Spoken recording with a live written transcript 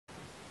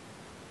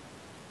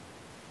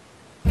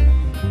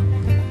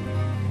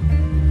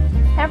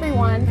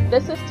everyone,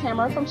 this is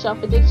Tamara from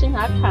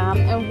shelfaddiction.com,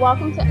 and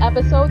welcome to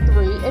episode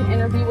 3, an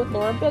interview with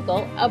Laura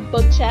Bickle, a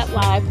Book Chat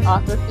Live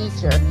author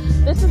feature.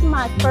 This is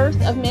my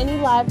first of many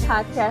live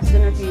podcast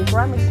interviews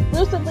where I'm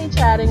exclusively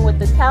chatting with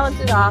the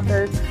talented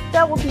authors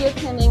that will be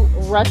attending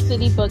Rust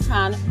City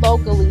BookCon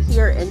locally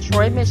here in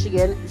Troy,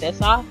 Michigan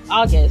this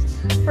August.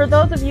 For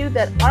those of you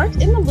that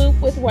aren't in the loop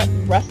with what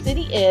Rust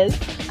City is,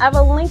 I have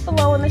a link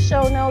below in the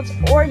show notes,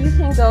 or you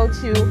can go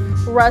to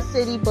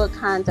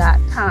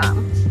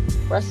rustcitybookcon.com.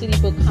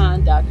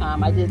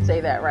 rustcitybookcon.com. I did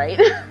say that right.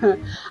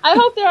 I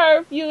hope there are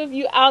a few of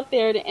you out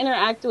there to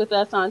interact with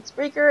us on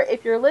Spreaker.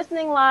 If you're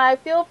listening live,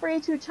 feel free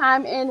to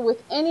chime in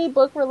with any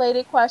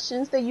book-related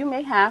questions that you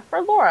may have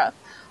for Laura.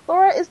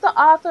 Laura is the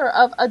author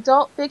of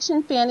adult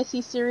fiction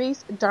fantasy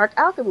series Dark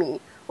Alchemy,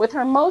 with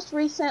her most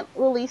recent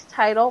release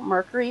title,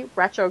 Mercury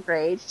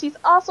Retrograde. She's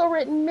also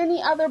written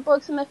many other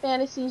books in the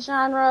fantasy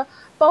genre,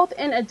 both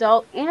in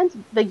adult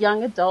and the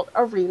young adult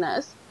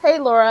arenas. Hey,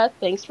 Laura,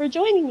 thanks for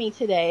joining me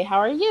today. How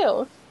are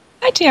you?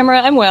 Hi, Tamara.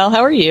 I'm well.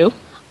 How are you?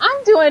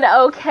 I'm doing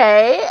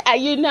okay.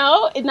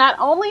 Not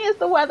only is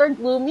the weather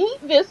gloomy,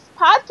 this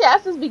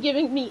podcast has been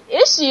giving me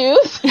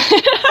issues.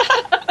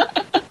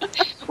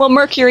 Well,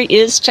 Mercury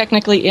is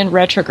technically in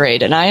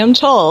retrograde, and I am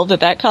told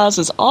that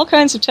causes all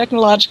kinds of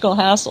technological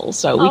hassles,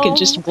 so we could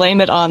just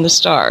blame it on the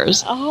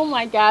stars. Oh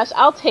my gosh,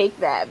 I'll take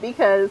that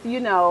because,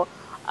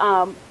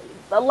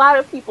 a lot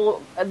of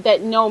people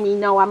that know me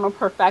know I'm a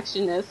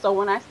perfectionist, so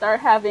when I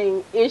start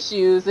having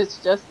issues, it's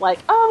just like,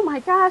 oh my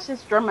gosh,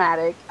 it's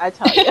dramatic, I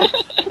tell you.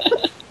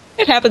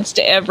 It happens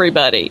to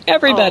everybody.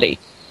 Everybody.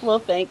 Oh, well,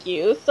 thank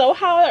you. So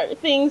how are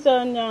things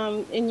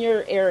in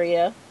your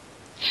area?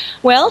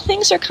 Well,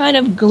 things are kind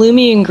of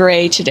gloomy and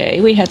gray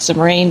today. We had some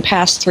rain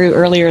pass through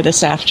earlier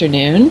this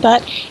afternoon,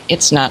 but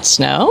it's not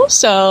snow,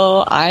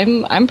 so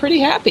I'm pretty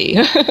happy.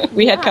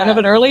 We had kind of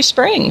an early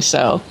spring,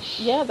 so.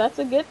 Yeah, that's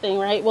a good thing,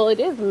 right? Well, it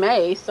is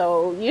May,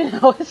 so,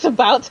 it's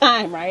about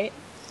time, right?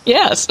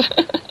 Yes.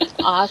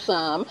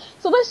 Awesome.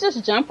 So let's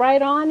just jump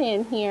right on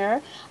in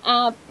here.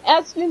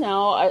 As you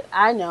know,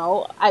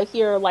 I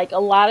hear like a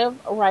lot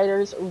of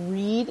writers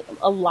read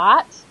a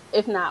lot,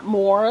 if not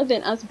more,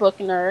 than us book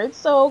nerds.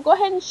 So go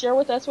ahead and share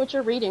with us what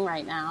you're reading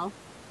right now.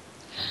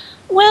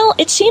 Well,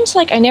 it seems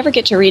like I never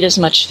get to read as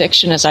much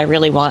fiction as I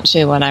really want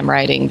to when I'm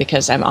writing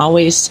because I'm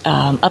always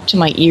up to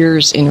my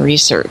ears in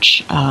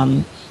research.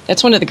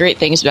 That's one of the great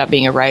things about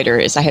being a writer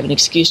is I have an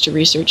excuse to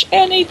research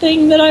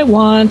anything that I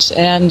want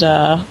and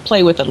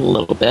play with it a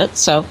little bit.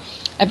 So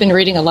I've been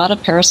reading a lot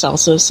of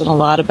Paracelsus and a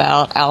lot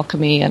about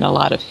alchemy and a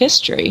lot of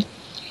history.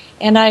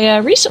 And I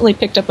recently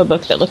picked up a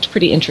book that looked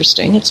pretty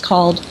interesting. It's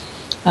called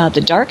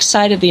The Dark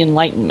Side of the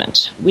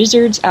Enlightenment,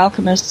 Wizards,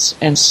 Alchemists,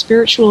 and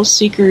Spiritual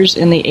Seekers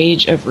in the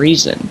Age of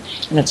Reason.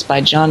 And it's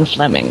by John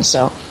Fleming.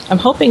 So I'm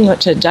hoping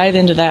to dive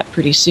into that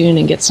pretty soon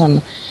and get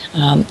some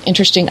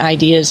interesting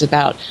ideas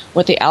about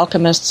what the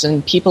alchemists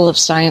and people of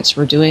science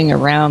were doing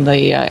around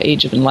the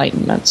Age of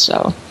Enlightenment.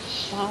 So,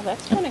 wow,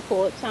 that's kind of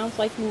cool. It sounds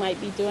like you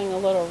might be doing a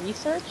little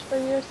research for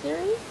your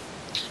series.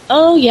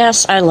 Oh,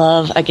 yes, I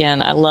love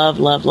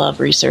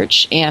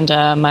research. And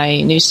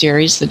my new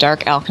series, the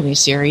Dark Alchemy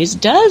series,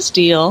 does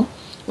deal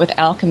with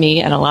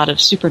alchemy and a lot of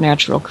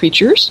supernatural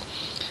creatures.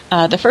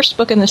 The first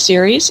book in the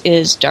series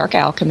is Dark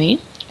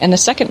Alchemy, and the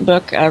second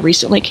book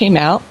recently came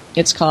out.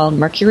 It's called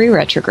Mercury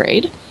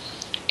Retrograde.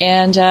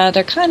 And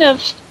they're kind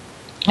of,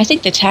 I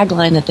think the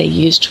tagline that they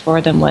used for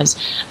them was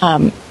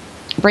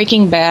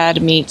Breaking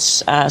Bad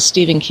meets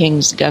Stephen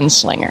King's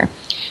Gunslinger.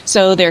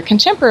 So they're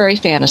contemporary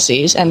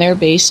fantasies, and they're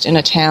based in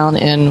a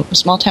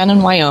small town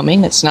in Wyoming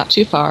that's not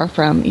too far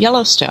from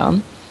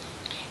Yellowstone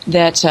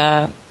that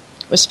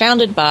was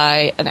founded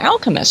by an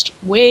alchemist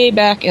way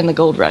back in the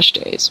gold rush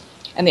days.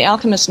 And the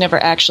alchemist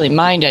never actually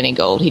mined any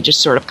gold. He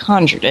just sort of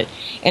conjured it,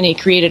 and he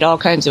created all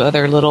kinds of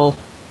other little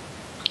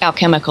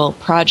alchemical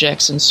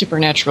projects and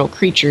supernatural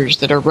creatures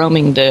that are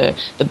roaming the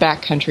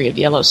backcountry of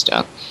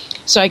Yellowstone.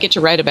 So I get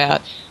to write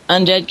about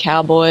undead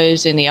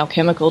cowboys in the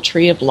alchemical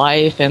tree of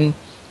life and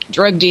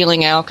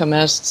drug-dealing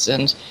alchemists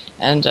and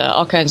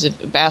all kinds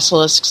of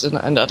basilisks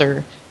and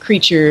other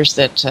creatures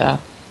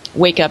that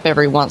wake up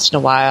every once in a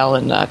while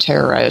and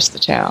terrorize the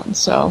town.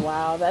 So, oh,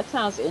 wow, that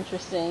sounds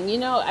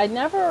interesting. I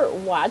never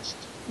watched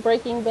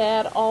Breaking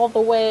Bad all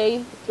the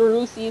way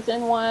through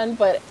season 1,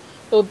 but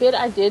the bit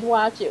I did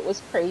watch, it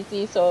was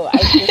crazy. So I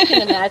just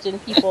can imagine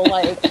people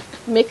like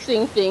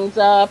mixing things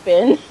up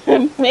and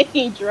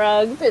making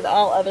drugs and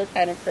all other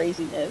kind of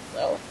craziness.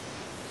 So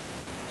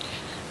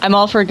I'm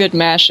all for a good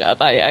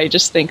mashup. I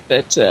just think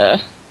that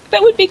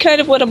that would be kind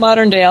of what a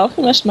modern-day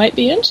alchemist might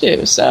be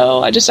into.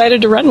 So I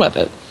decided to run with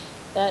it.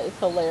 That is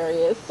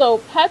hilarious. So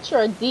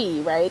Petra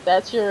D, right?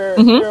 That's your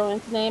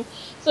heroine's name.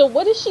 So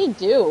what does she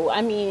do?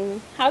 I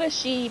mean, how does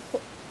she,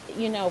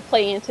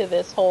 play into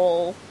this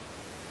whole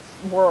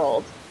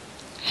world?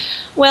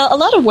 Well, a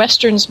lot of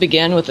Westerns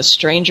begin with a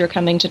stranger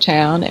coming to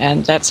town,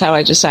 and that's how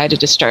I decided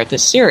to start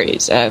this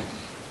series. A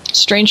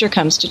stranger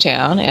comes to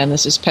town, and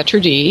this is Petra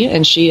D,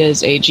 and she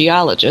is a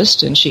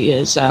geologist, and she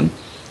is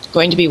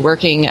going to be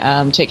working,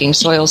 taking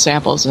soil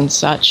samples and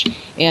such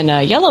in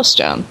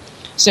Yellowstone.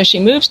 So she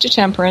moves to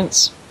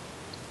Temperance,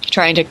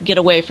 trying to get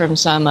away from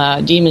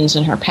some demons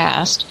in her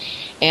past.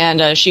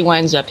 And she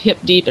winds up hip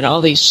deep in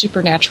all these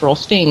supernatural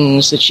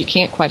things that she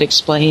can't quite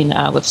explain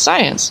with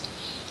science.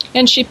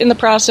 And in the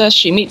process,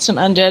 she meets some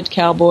undead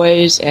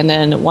cowboys and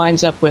then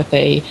winds up with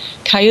a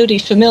coyote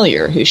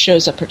familiar who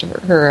shows up at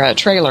her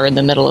trailer in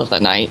the middle of the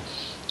night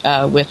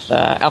with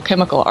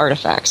alchemical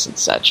artifacts and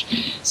such.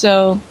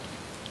 So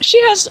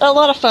she has a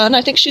lot of fun.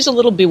 I think she's a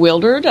little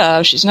bewildered.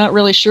 She's not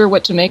really sure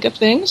what to make of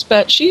things,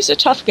 but she's a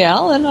tough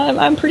gal, and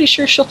I'm pretty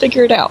sure she'll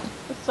figure it out.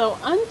 So,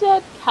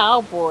 undead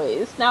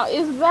cowboys. Now,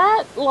 is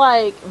that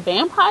like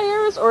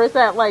vampires or is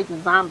that like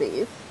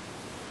zombies?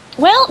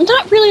 Well,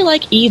 not really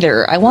like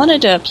either. I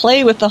wanted to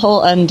play with the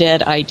whole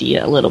undead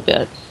idea a little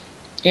bit.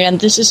 And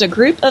this is a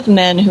group of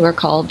men who are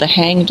called the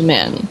Hanged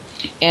Men.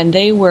 And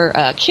they were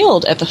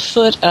killed at the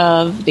foot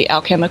of the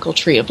alchemical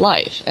tree of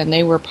life. And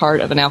they were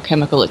part of an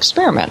alchemical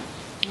experiment.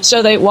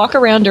 So they walk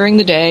around during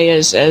the day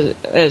as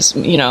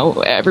you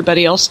know,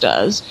 everybody else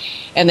does.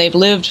 And they've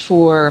lived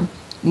for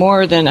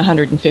more than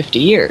 150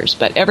 years.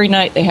 But every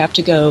night they have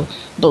to go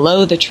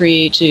below the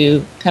tree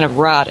to kind of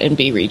rot and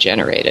be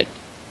regenerated.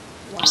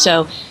 Wow.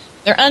 So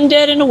they're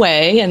undead in a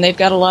way, and they've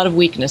got a lot of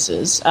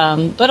weaknesses,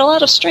 but a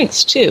lot of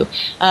strengths, too.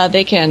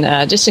 They can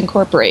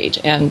disincorporate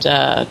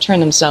and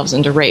turn themselves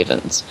into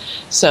ravens.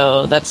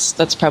 So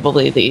that's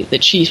probably the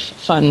chief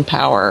fun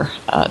power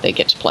they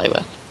get to play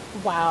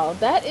with. Wow,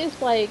 that is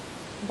like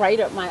right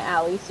up my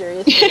alley,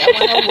 seriously. I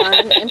want to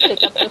learn and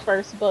pick up the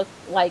first book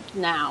like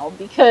now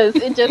because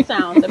it just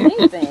sounds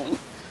amazing.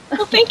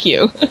 Well, thank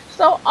you.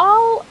 So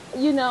all,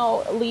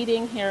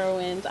 leading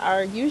heroines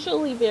are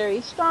usually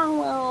very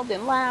strong-willed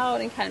and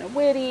loud and kind of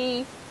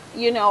witty,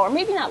 or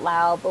maybe not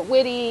loud, but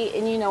witty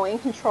and, in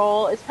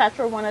control. Is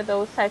Petra one of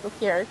those type of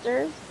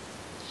characters?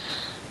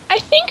 I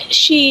think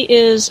she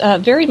is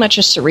very much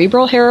a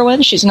cerebral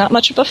heroine. She's not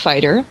much of a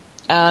fighter.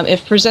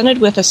 If presented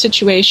with a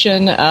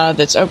situation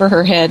that's over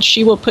her head,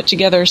 she will put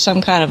together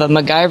some kind of a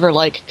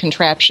MacGyver-like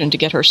contraption to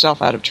get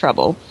herself out of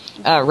trouble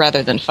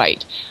rather than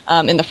fight.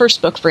 In the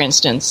first book, for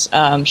instance,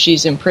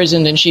 she's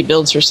imprisoned and she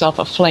builds herself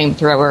a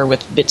flamethrower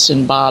with bits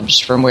and bobs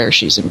from where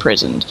she's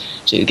imprisoned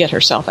to get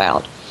herself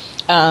out.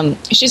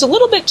 She's a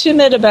little bit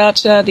timid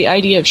about the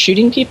idea of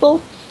shooting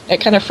people.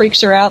 It kind of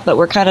freaks her out, but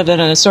we're kind of in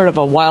a sort of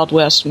a Wild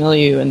West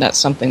milieu, and that's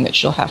something that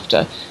she'll have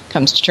to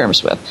come to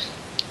terms with.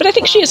 But I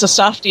think she is a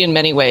softie in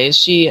many ways.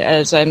 She,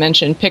 as I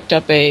mentioned, picked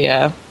up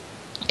a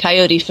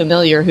coyote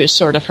familiar who's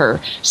sort of her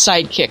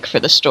sidekick for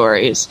the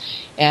stories.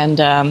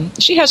 And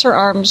she has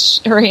her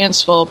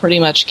hands full pretty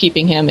much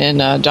keeping him in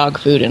dog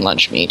food and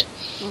lunch meat.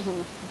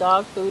 Mm-hmm.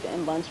 Dog food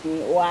and lunch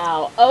meat.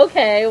 Wow.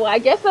 Okay. Well, I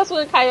guess that's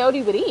what a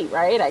coyote would eat,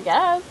 right? I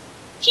guess.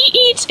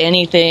 He eats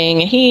anything.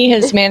 He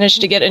has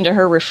managed to get into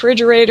her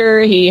refrigerator.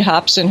 He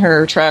hops in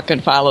her truck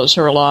and follows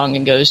her along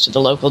and goes to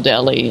the local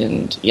deli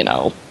and,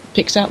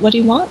 picks out what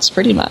he wants,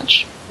 pretty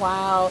much.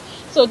 Wow.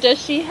 So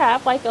does she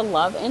have, like, a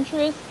love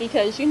interest?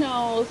 Because,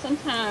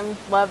 sometimes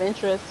love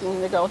interests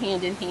seem to go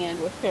hand in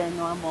hand with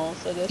paranormal.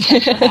 So does she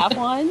have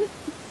one?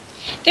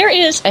 There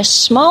is a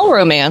small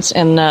romance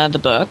in the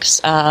books.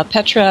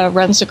 Petra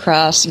runs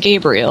across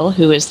Gabriel,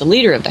 who is the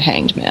leader of the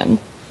Hanged Men.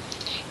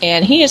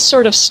 And he is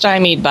sort of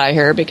stymied by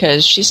her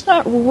because she's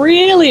not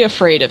really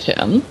afraid of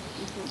him.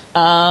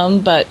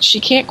 But she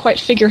can't quite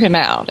figure him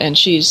out. And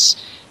she's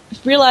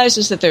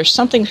realizes that there's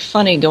something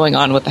funny going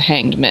on with the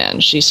Hanged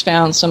Men. She's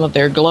found some of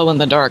their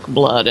glow-in-the-dark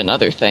blood and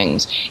other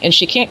things, and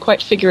she can't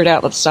quite figure it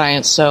out with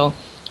science, so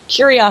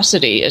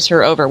curiosity is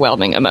her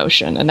overwhelming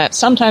emotion, and that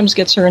sometimes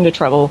gets her into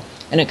trouble,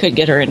 and it could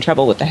get her in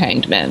trouble with the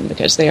Hanged Men,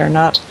 because they are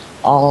not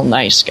all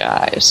nice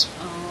guys.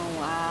 Oh,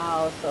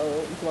 wow.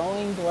 So,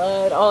 glowing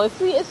blood. Oh,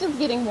 see, it's just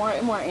getting more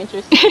and more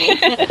interesting.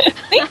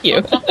 Thank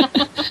you.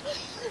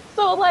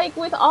 So, like,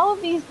 with all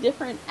of these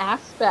different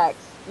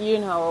aspects,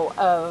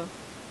 of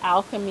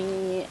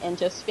alchemy and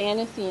just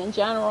fantasy in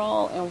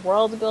general and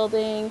world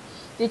building,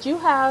 did you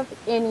have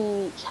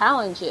any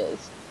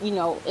challenges,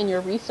 in your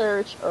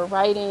research or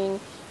writing,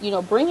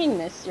 bringing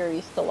this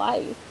series to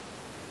life?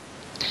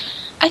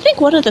 I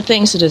think one of the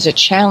things that is a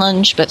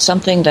challenge, but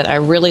something that I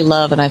really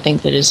love and I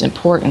think that is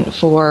important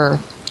for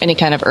any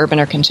kind of urban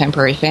or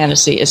contemporary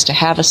fantasy, is to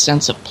have a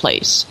sense of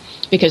place,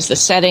 because the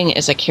setting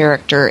is a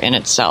character in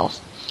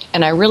itself.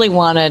 And I really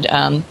wanted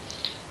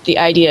the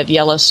idea of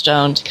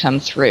Yellowstone to come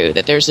through,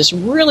 that there's this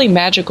really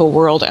magical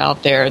world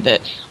out there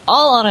that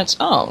all on its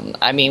own,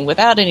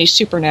 without any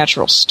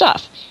supernatural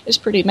stuff, is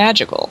pretty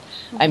magical.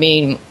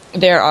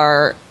 There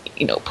are,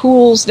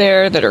 pools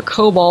there that are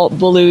cobalt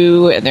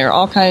blue, and there are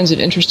all kinds of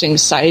interesting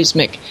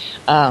seismic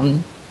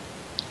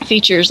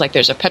features, like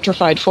there's a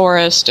petrified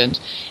forest and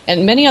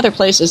many other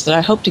places that I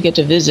hope to get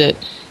to visit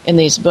in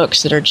these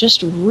books that are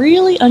just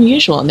really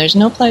unusual, and there's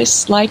no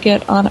place like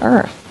it on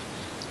Earth.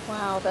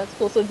 That's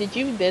cool. So did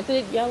you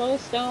visit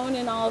Yellowstone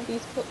and all of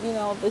these,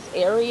 this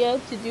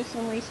area to do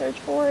some research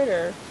for it,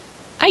 or?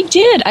 I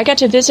did. I got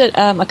to visit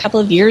a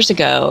couple of years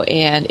ago,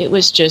 and it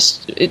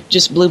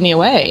just blew me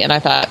away. And I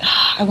thought,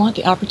 I want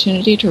the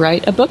opportunity to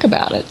write a book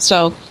about it.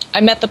 So I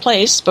met the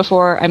place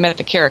before I met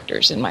the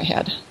characters in my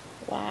head.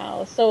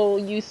 Wow. So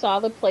you saw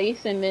the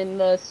place and then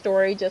the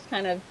story just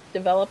kind of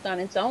developed on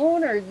its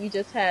own, or you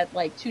just had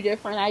like two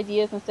different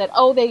ideas and said,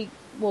 oh, they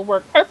will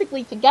work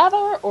perfectly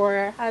together,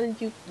 or how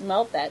did you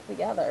melt that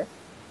together?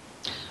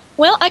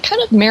 Well, I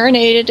kind of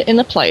marinated in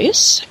the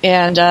place,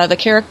 and the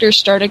characters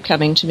started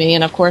coming to me.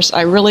 And of course,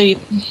 I really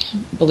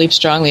believe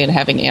strongly in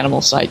having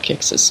animal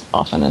sidekicks as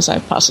often as I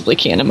possibly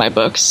can in my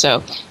books.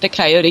 So the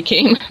coyote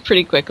came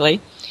pretty quickly.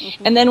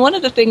 Mm-hmm. And then one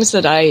of the things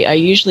that I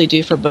usually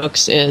do for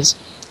books is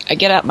I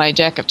get out my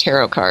deck of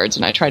tarot cards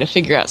and I try to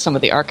figure out some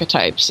of the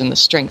archetypes and the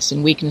strengths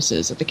and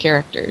weaknesses of the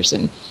characters.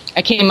 And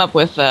I came up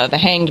with the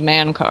Hanged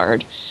Man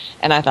card.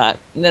 And I thought,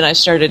 and then I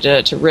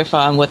started to riff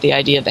on what the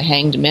idea of the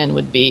hanged men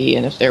would be,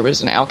 and if there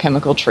was an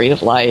alchemical tree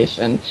of life,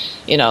 and,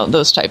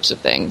 those types of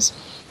things.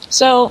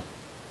 So,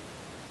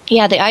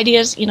 yeah, the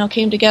ideas,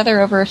 came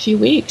together over a few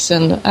weeks,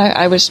 and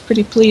I was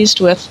pretty pleased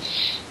with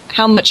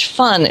how much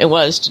fun it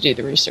was to do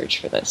the research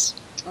for this.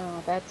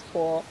 Oh, that's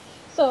cool.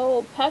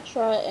 So,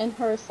 Petra and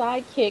her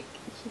sidekick,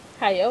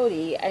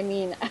 Coyote, I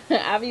mean,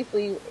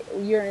 obviously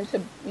you're into,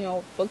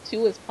 book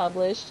 2 is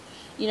published.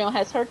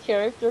 Has her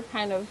character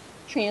kind of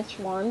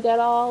transformed at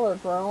all or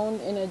grown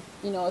in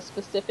a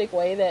specific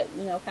way that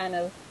kind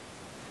of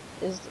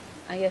is,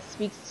 I guess,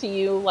 speaks to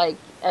you, like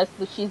as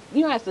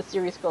the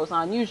series goes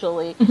on,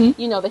 usually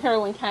the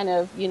heroine kind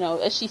of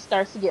as she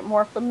starts to get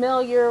more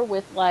familiar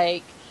with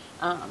like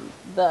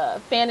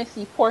the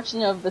fantasy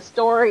portion of the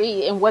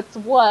story and what's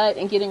what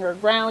and getting her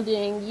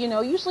grounding,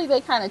 usually they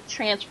kind of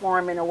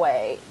transform in a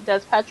way.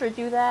 Does Petra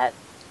do that?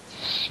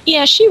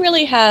 Yeah, she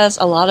really has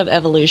a lot of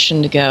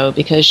evolution to go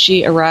because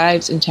she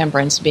arrives in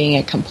Temperance being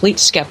a complete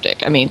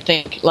skeptic. I mean,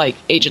 think like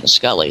Agent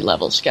Scully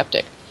level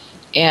skeptic.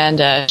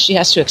 And she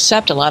has to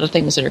accept a lot of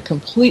things that are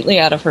completely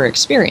out of her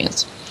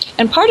experience.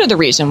 And part of the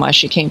reason why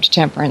she came to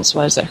Temperance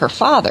was that her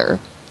father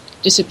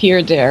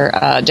disappeared there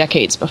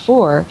decades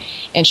before,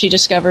 and she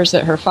discovers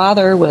that her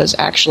father was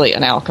actually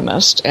an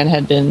alchemist and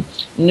had been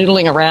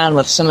noodling around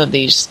with some of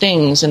these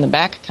things in the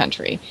back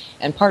country.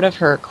 And part of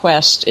her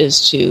quest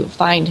is to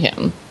find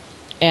him.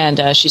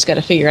 And she's got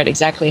to figure out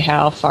exactly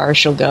how far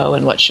she'll go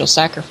and what she'll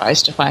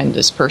sacrifice to find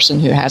this person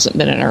who hasn't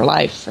been in her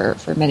life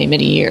for many,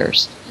 many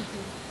years.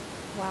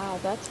 Mm-hmm. Wow,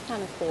 that's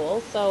kind of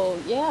cool. So,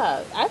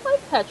 yeah, I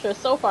like Petra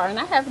so far, and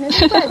I haven't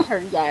even read her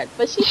yet.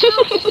 But she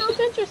sounds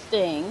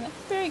interesting.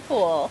 That's very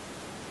cool.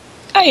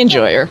 I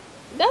enjoy her.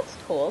 That's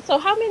cool. So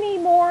how many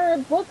more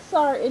books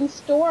are in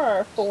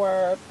store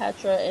for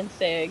Petra and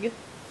Sig?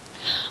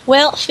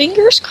 Well,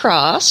 fingers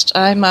crossed.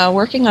 I'm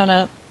working on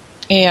a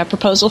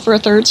proposal for a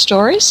third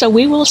story, so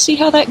we will see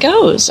how that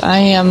goes. I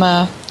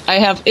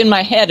have in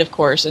my head, of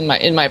course, in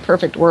my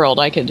perfect world,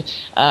 I could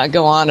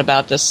go on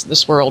about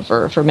this world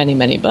for many,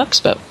 many books,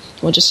 but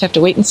we'll just have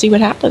to wait and see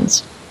what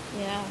happens.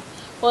 Yeah.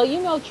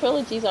 Well,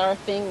 trilogies are a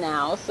thing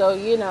now, so,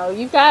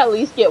 you've got to at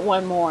least get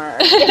one more.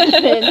 And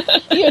then,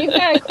 you've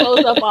got to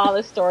close up all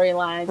the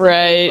storylines right.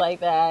 and things like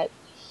that.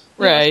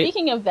 Right.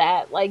 Speaking of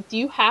that, like, do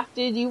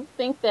you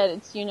think that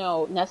it's,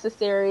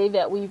 necessary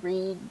that we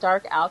read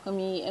Dark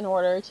Alchemy in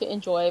order to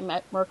enjoy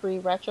Mercury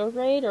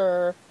Retrograde,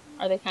 or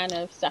are they kind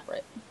of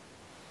separate?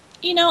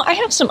 I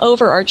have some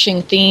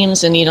overarching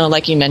themes and,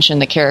 like you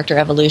mentioned, the character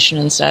evolution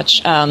and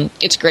such.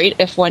 It's great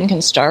if one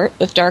can start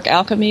with Dark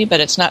Alchemy,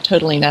 but it's not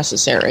totally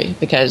necessary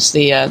because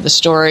the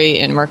story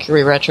in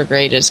Mercury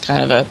Retrograde is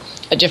kind of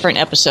a different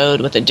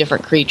episode with a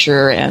different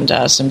creature and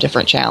some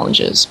different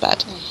challenges,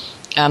 but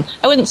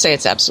I wouldn't say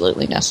it's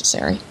absolutely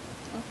necessary.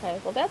 Okay,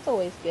 well that's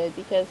always good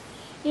because,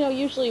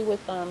 usually with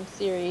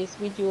series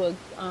we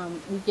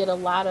get a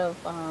lot of,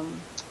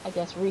 I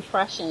guess,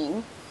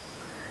 refreshing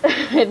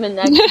in the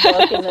next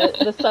book and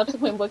the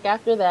subsequent book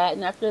after that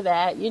and after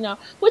that,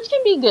 which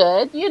can be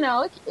good.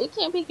 It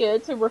can be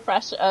good to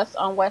refresh us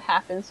on what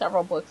happened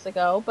several books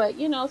ago, but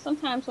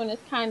sometimes when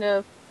it's kind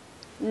of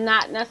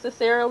not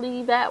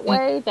necessarily that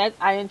way, that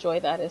I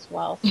enjoy that as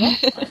well. So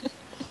that's fun.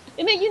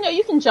 And then,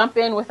 you can jump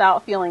in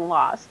without feeling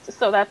lost.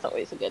 So that's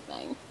always a good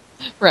thing.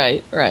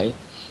 Right.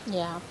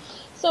 Yeah.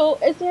 So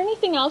is there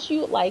anything else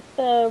you would like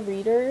the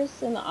readers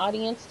and the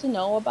audience to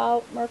know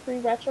about Mercury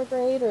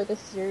Retrograde or the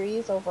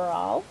series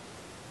overall?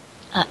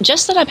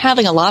 Just that I'm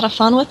having a lot of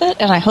fun with it,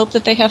 and I hope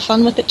that they have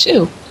fun with it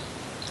too.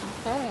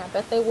 Okay, I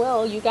bet they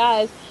will. You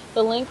guys,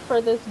 the link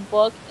for this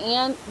book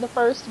and the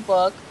first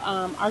book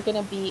are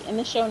going to be in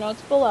the show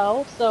notes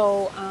below.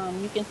 So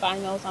you can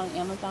find those on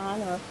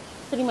Amazon or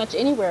pretty much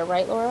anywhere,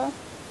 right, Laura?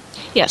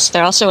 Yes,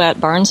 they're also at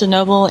Barnes &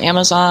 Noble,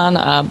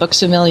 Amazon,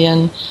 Books A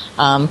Million,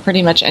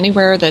 pretty much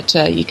anywhere that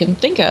you can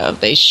think of.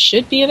 They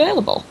should be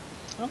available.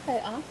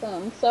 Okay,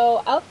 awesome.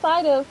 So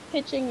outside of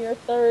pitching your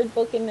third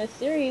book in this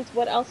series,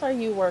 what else are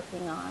you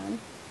working on?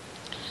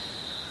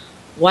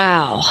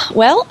 Wow.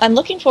 Well, I'm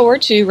looking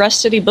forward to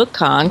Rust City Book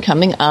Con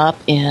coming up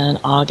in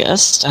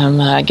August.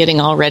 I'm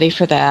getting all ready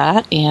for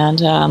that. And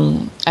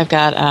I've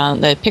got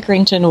the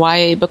Pickerington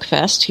YA Book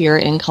Fest here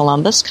in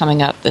Columbus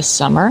coming up this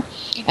summer.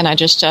 And I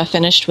just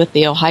finished with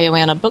the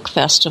Ohioana Book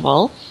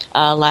Festival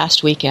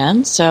last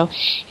weekend. So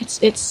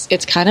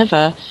it's kind of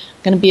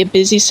going to be a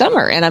busy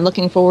summer, and I'm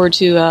looking forward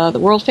to the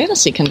World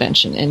Fantasy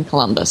Convention in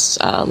Columbus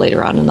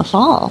later on in the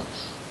fall.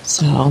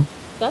 So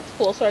that's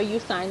cool. So are you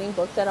signing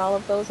books at all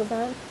of those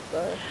events?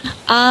 Or?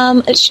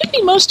 It should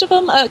be most of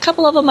them. A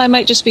couple of them I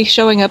might just be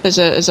showing up as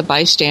a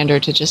bystander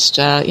to just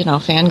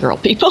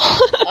fangirl people.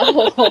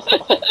 Oh,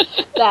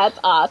 that's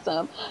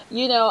awesome.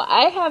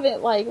 I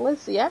haven't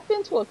let's see, I've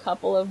been to a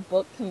couple of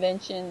book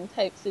convention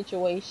type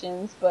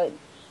situations, but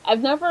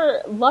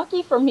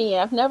lucky for me,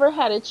 I've never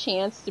had a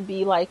chance to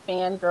be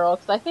fangirl,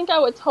 because I think I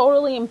would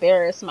totally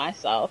embarrass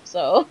myself.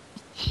 So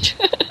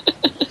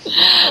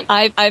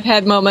I've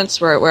had moments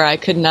where I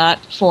could not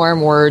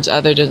form words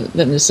other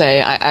than to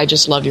say, I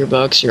just love your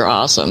books, you're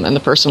awesome. And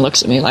the person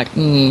looks at me like,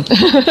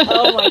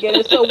 Oh my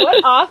goodness. So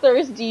what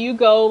authors do you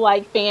go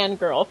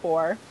fangirl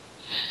for?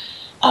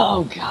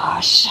 Oh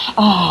gosh.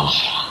 I'm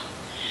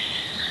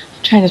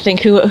trying to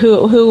think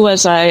who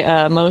was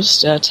I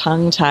most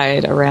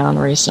tongue-tied around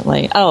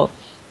recently.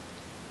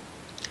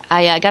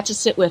 I got to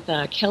sit with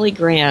Kelly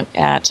Grant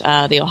at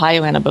the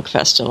Ohioana Book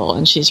Festival,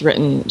 and she's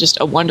written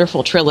just a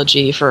wonderful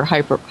trilogy for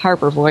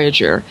Harper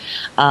Voyager.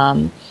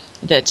 And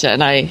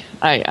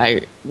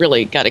I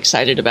really got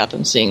excited about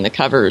them, seeing the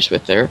covers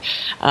with there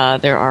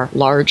are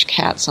large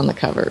cats on the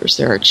covers,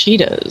 there are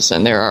cheetahs,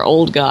 and there are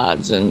old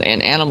gods and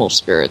animal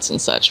spirits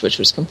and such, which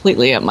was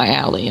completely up my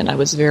alley, and I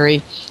was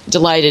very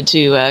delighted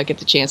to get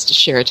the chance to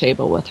share a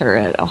table with her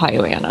at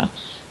Ohioana.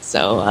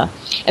 So,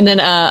 and then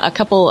a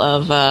couple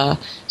of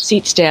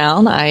seats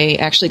down, I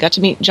actually got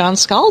to meet John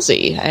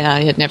Scalzi.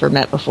 I had never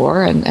met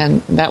before, and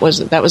that was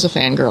a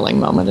fangirling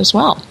moment as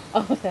well.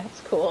 Oh,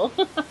 that's cool.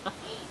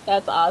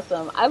 That's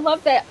awesome. I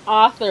love that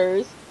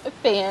authors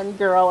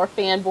fangirl or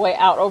fanboy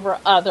out over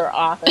other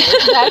authors.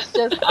 That's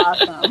just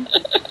awesome.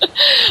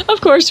 Of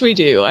course we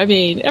do. I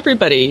mean,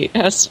 everybody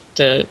has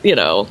to,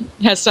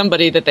 has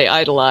somebody that they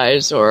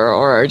idolize or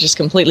are just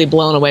completely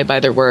blown away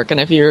by their work. And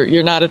if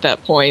you're not at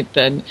that point,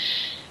 then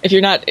if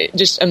you're not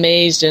just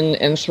amazed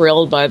and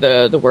thrilled by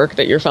the work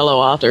that your fellow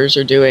authors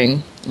are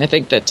doing, I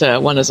think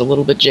that one is a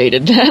little bit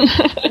jaded then.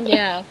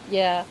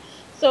 Yeah.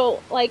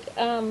 So,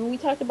 we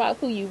talked about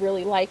who you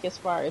really like as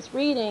far as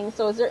reading.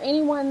 So is there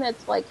anyone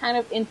that's, kind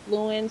of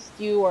influenced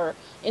you or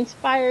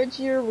inspired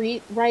your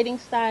writing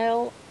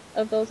style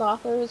of those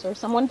authors, or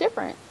someone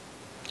different?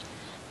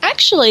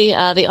 Actually,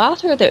 the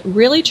author that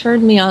really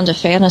turned me on to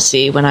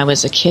fantasy when I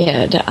was a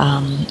kid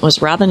was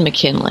Robin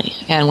McKinley.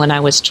 And when I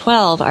was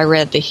 12, I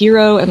read The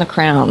Hero and the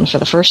Crown for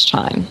the first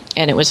time.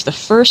 And it was the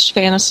first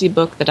fantasy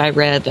book that I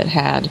read that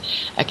had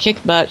a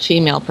kick-butt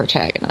female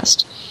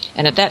protagonist.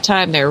 And at that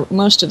time,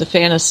 most of the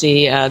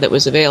fantasy that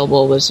was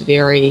available was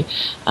very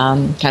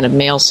kind of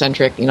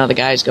male-centric. The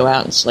guys go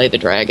out and slay the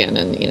dragon,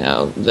 and,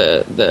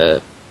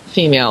 the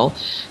female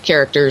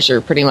characters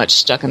are pretty much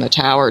stuck in the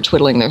tower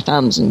twiddling their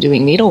thumbs and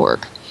doing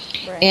needlework.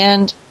 Right.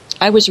 And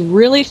I was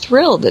really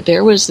thrilled that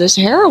there was this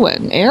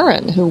heroine,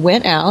 Erin, who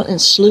went out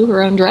and slew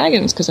her own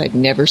dragons, because I'd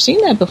never seen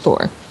that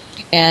before.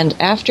 And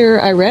after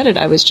I read it,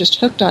 I was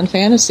just hooked on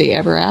fantasy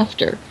ever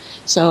after.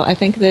 So I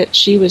think that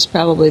she was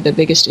probably the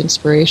biggest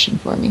inspiration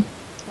for me.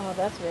 Oh,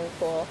 that's very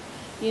cool.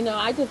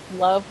 I just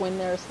love when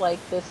there's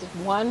this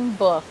one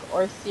book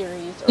or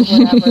series or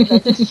whatever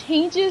that just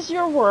changes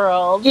your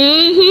world.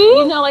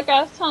 Mm-hmm. Like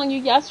I was telling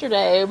you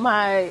yesterday,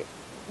 my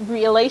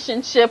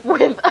relationship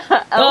with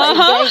LA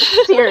Bank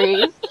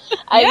series.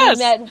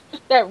 Yes. I mean,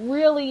 that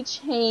really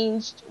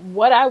changed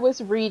what I was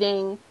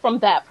reading from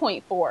that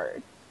point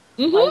forward.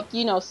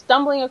 Mm-hmm.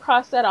 Stumbling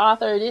across that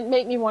author didn't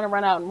make me want to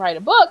run out and write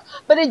a book,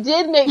 but it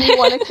did make me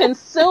want to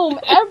consume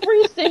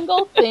every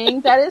single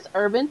thing that is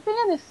urban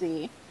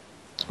fantasy.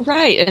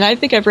 Right, and I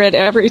think I've read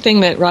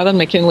everything that Robin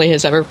McKinley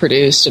has ever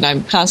produced, and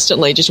I'm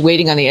constantly just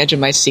waiting on the edge of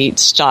my seat,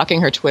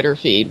 stalking her Twitter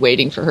feed,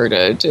 waiting for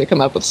her to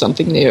come up with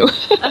something new.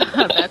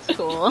 Oh, that's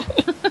cool.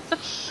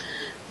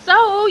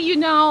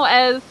 So,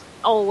 as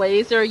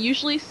always, there are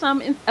usually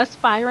some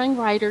aspiring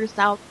writers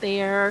out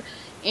there,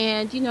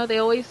 and, they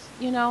always,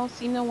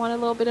 seem to want a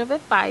little bit of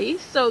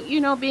advice. So,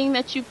 being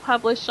that you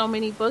publish so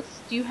many books,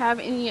 do you have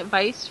any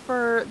advice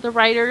for the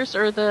writers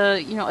or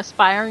the,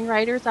 aspiring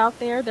writers out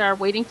there that are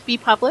waiting to be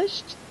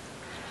published?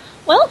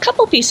 Well, a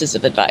couple pieces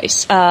of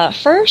advice.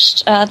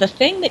 First, the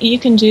thing that you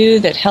can do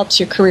that helps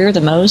your career the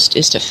most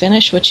is to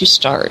finish what you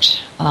start.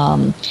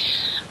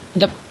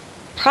 The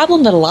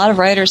problem that a lot of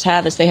writers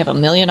have is they have a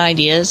million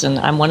ideas, and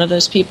I'm one of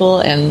those people,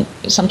 and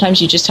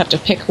sometimes you just have to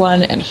pick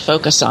one and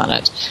focus on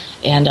it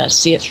and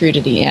see it through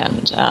to the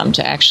end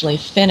to actually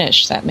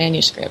finish that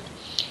manuscript.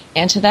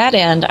 And to that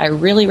end, I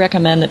really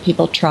recommend that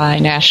people try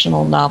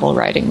National Novel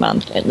Writing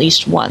Month at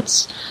least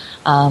once.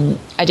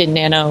 I did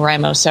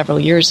NaNoWriMo several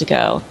years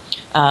ago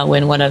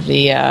when one of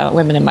the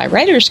women in my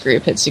writers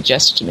group had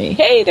suggested to me,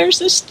 hey, there's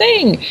this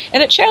thing,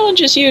 and it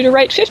challenges you to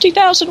write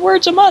 50,000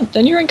 words a month,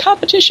 and you're in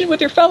competition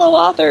with your fellow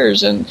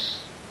authors, and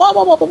blah,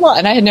 blah, blah, blah, blah.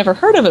 And I had never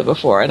heard of it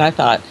before, and I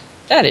thought,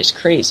 that is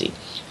crazy.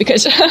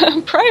 Because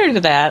prior to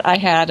that, I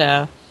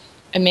had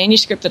a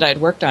manuscript that I'd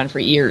worked on for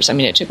years. I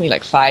mean, it took me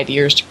like 5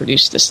 years to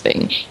produce this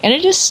thing. And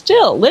it is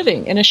still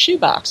living in a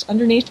shoebox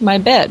underneath my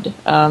bed.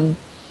 And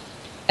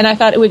I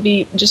thought it would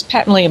be just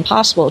patently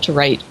impossible to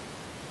write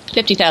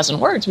 50,000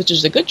 words, which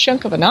is a good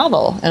chunk of a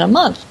novel, in a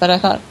month. But I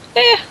thought,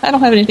 I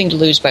don't have anything to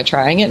lose by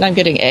trying it. And I'm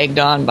getting egged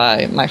on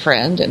by my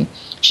friend. And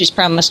she's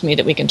promised me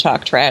that we can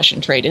talk trash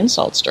and trade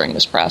insults during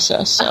this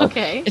process. So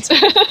okay.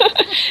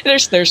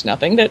 There's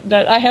nothing that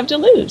I have to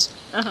lose.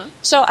 Uh-huh.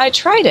 So I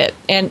tried it.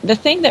 And the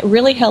thing that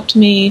really helped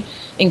me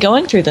in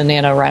going through the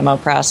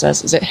NaNoWriMo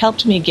process is it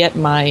helped me get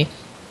my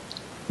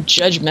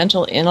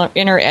judgmental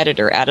inner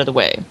editor out of the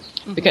way.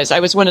 Mm-hmm. Because I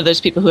was one of those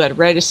people who had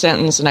read a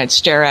sentence and I'd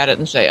stare at it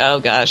and say, oh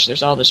gosh,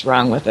 there's all this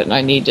wrong with it and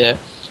I need to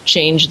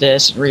change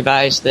this and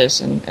revise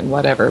this and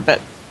whatever.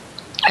 But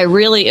I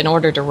really, in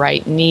order to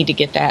write, need to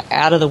get that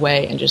out of the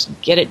way and just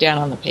get it down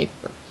on the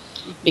paper.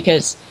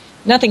 Because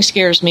nothing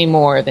scares me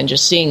more than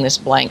just seeing this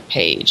blank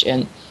page.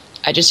 And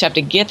I just have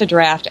to get the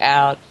draft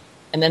out,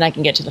 and then I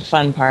can get to the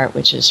fun part,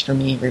 which is, for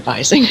me,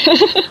 revising.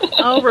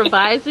 Oh,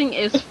 revising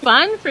is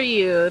fun for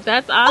you.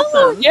 That's awesome.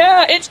 Oh,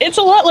 yeah, it's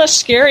a lot less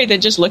scary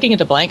than just looking at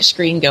the blank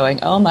screen going,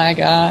 oh my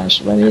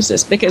gosh, what is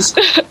this? Because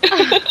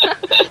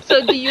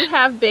So do you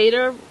have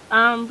beta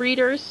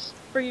readers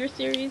for your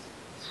series?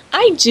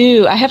 I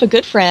do. I have a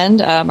good friend,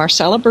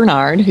 Marcella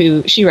Bernard,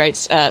 she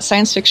writes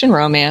science fiction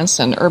romance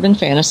and urban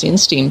fantasy and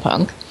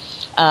steampunk.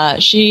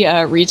 She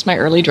reads my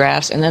early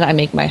drafts, and then I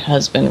make my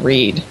husband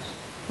read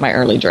my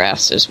early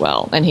drafts as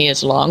well. And he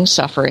is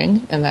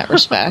long-suffering in that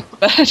respect.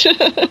 But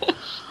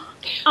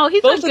oh,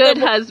 he's a good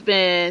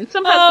husband.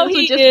 Some husbands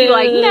would just be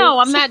like, no,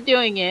 I'm not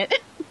doing it.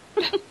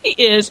 He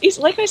is. He's,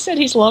 like I said,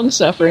 he's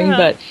long-suffering,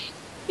 but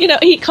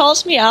he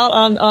calls me out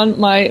on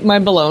my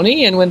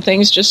baloney and when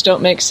things just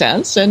don't make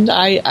sense, and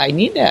I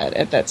need that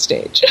at that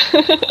stage.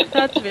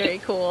 That's very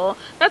cool.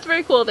 That's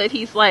very cool that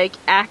he's like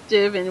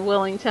active and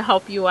willing to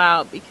help you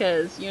out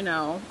because,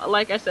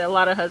 like I said, a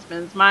lot of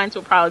husbands, mine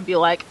will probably be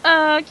like,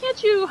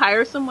 can't you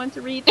hire someone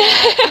to read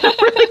that? I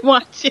don't really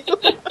want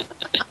to.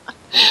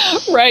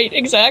 Right,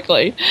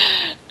 exactly.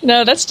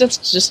 No, that's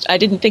just, I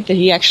didn't think that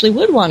he actually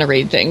would want to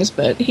read things,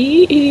 but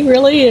he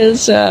really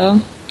is...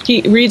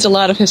 He reads a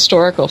lot of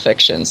historical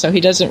fiction, so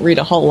he doesn't read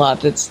a whole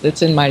lot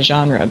that's in my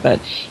genre,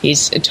 but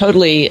he's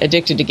totally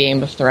addicted to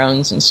Game of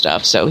Thrones and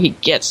stuff, so he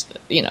gets,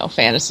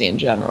 fantasy in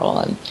general,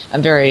 and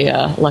I'm very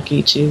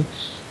lucky to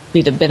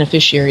be the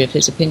beneficiary of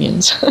his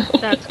opinions.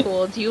 That's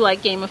cool. Do you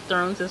like Game of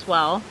Thrones as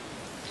well?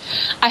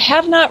 I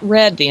have not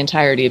read the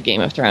entirety of Game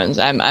of Thrones.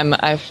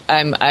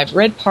 I've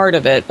read part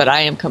of it, but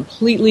I am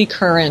completely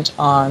current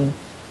on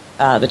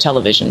the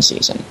television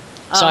season.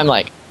 So I'm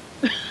like,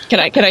 can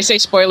I say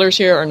spoilers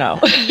here or no?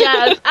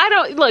 Yes, I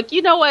don't. Look,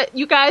 you know what,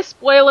 you guys,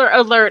 spoiler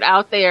alert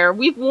out there.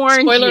 We've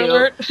warned spoiler you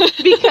alert.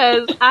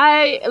 because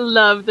I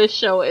love the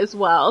show as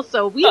well.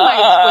 So we might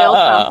spoil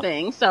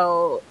something.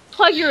 So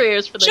plug your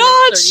ears for the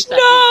next 30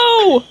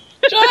 seconds.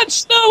 Jon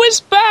Snow is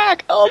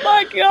back! Oh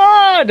my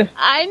god!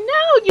 I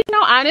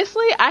know!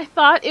 Honestly, I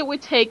thought it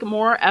would take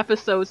more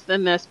episodes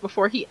than this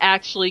before he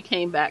actually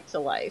came back to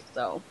life,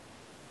 so...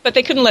 But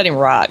they couldn't let him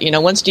rot.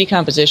 Once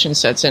decomposition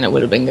sets in, it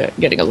would have been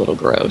getting a little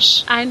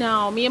gross. I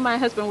know. Me and my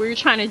husband, we were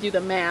trying to do the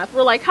math.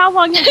 We're like, how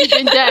long have you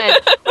been dead?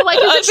 We're like,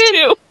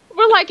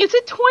 We're like, is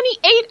it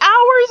 28 hours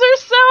or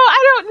so?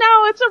 I don't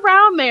know. It's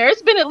around there.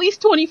 It's been at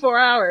least 24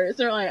 hours.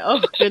 They're like,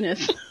 oh,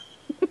 goodness.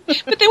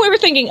 But then we were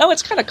thinking,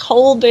 it's kind of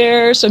cold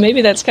there, so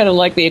maybe that's kind of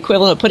like the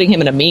equivalent of putting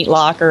him in a meat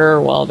locker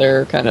while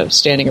they're kind of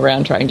standing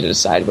around trying to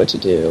decide what to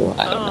do.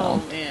 I don't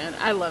know. Oh, man.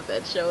 I love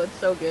that show. It's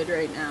so good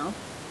right now.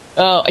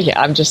 Oh, yeah,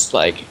 I'm just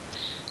like,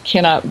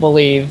 cannot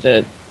believe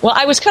that. Well,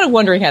 I was kind of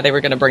wondering how they were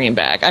going to bring him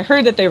back. I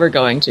heard that they were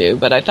going to,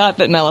 but I thought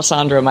that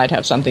Melisandre might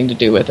have something to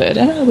do with it,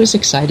 and I was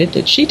excited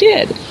that she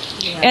did.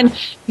 Yeah. And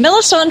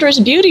Melisandre's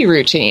beauty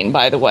routine,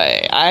 by the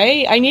way,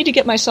 I need to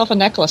get myself a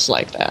necklace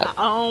like that.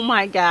 Oh,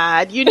 my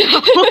God. Where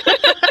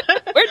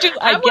do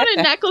I get want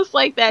a necklace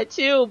like that,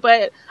 too,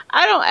 but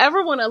I don't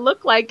ever want to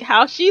look like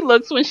how she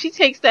looks when she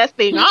takes that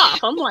thing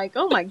off. I'm like,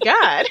 oh, my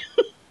God.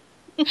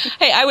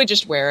 Hey, I would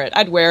just wear it.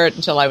 I'd wear it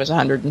until I was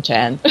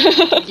 110.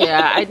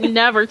 Yeah, I'd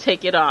never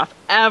take it off,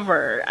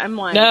 ever. I'm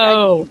like,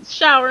 no. I'm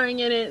showering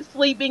in it,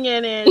 sleeping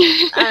in it.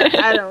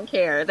 I don't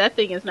care. That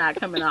thing is not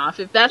coming off.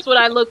 If that's what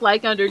I look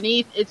like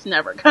underneath, it's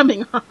never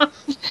coming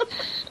off.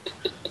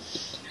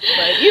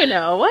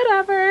 But,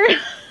 whatever.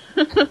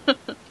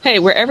 Hey,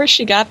 wherever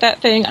she got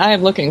that thing, I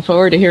am looking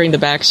forward to hearing the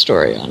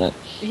backstory on it.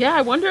 Yeah,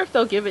 I wonder if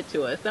they'll give it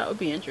to us. That would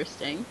be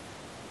interesting.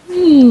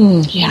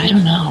 Yeah, I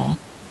don't know.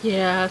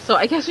 Yeah, so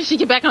I guess we should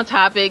get back on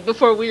topic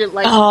before we're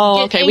like,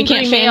 okay, we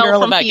can't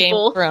fangirl about Game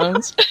of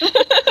Thrones.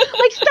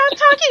 Like, stop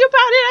talking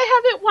about it.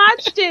 I haven't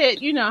watched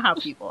it. You know how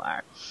people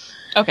are.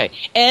 Okay,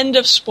 end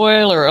of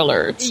spoiler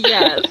alerts.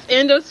 Yes,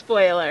 end of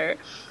spoiler.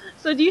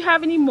 So do you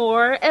have any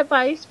more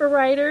advice for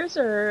writers,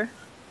 or?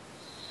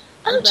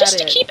 Just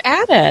to keep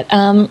at it.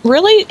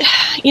 Really,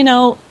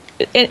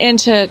 and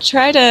to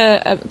try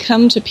to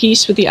come to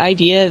peace with the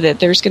idea that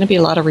there's going to be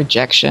a lot of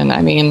rejection.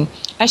 I mean,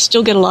 I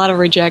still get a lot of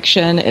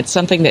rejection. It's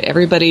something that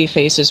everybody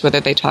faces, whether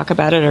they talk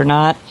about it or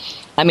not.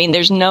 I mean,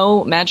 there's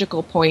no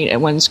magical point at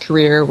one's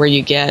career where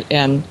you get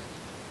and,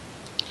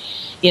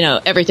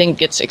 everything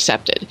gets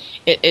accepted.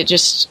 It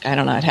just, I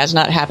don't know, it has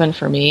not happened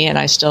for me, and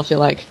I still feel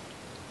like,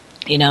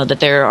 that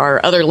there are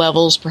other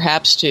levels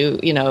perhaps to,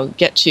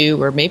 get to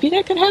where maybe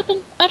that could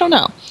happen. I don't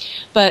know.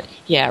 But,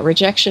 yeah,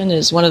 rejection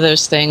is one of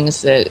those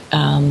things that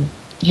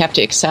you have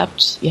to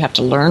accept, you have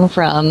to learn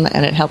from,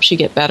 and it helps you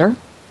get better.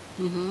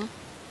 Mm-hmm.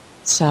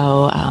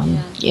 So,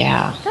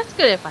 yeah. That's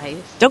good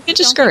advice. Don't get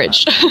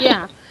discouraged.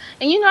 Yeah.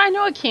 And, I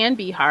know it can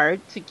be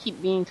hard to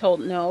keep being told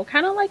no,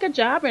 kind of like a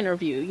job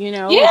interview,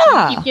 Yeah.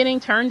 If you keep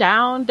getting turned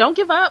down, don't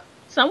give up.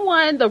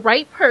 Someone, the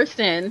right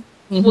person,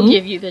 will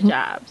give you the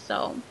job.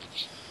 So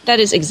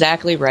that is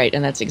exactly right,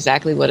 and that's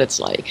exactly what it's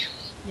like.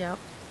 Yep.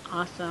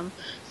 Awesome.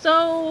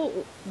 So,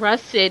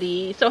 Russ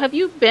City. So, have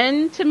you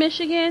been to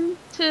Michigan,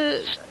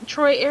 to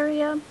Troy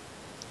area?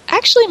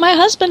 Actually, my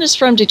husband is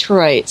from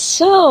Detroit,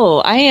 so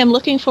I am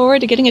looking forward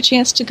to getting a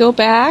chance to go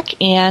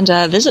back and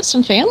visit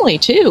some family,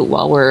 too,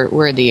 while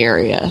we're in the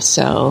area.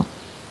 So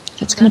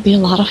that's going to be a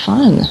lot of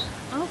fun.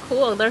 Oh,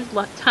 cool. There's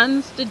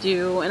tons to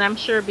do, and I'm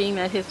sure being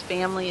that his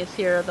family is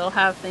here, they'll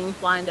have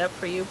things lined up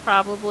for you,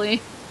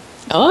 probably.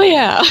 Oh,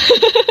 yeah.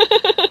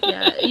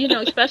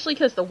 Yeah, especially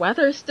because the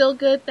weather's still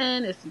good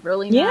then. It's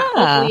really not. Yeah.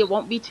 Hopefully it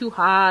won't be too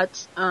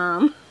hot.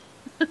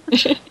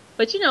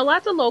 But,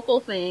 lots of local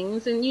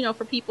things. And,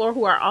 for people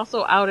who are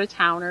also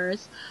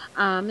out-of-towners,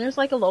 there's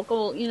like a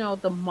local,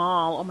 the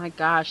mall. Oh, my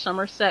gosh.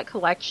 Somerset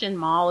Collection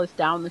Mall is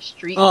down the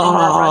street from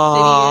where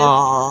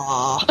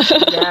Russ City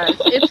is.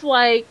 Yes. It's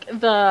like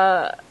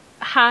the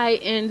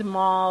high-end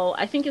mall.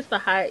 I think it's the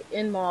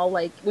high-end mall,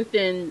 like,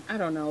 within, I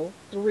don't know,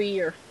 3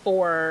 or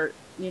 4,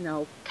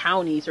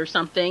 counties or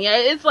something.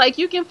 It's like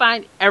you can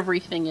find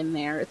everything in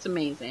there. It's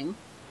amazing.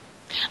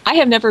 I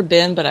have never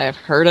been, but I have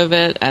heard of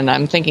it, and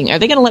I'm thinking, are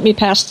they going to let me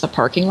pass the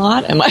parking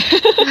lot? Am I?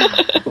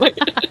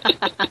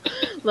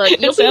 Look,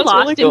 you'll be lost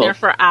really cool. In there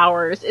for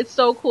hours. It's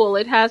so cool.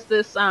 It has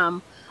this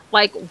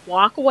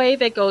walkway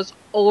that goes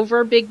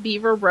over Big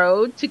Beaver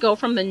Road to go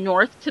from the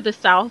north to the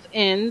south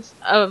ends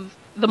of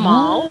the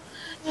mall.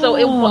 So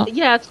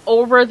it's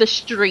over the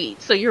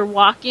street. So you're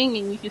walking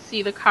and you can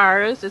see the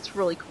cars. It's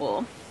really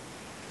cool.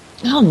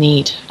 Oh,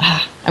 neat.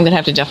 I'm going to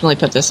have to definitely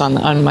put this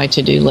on my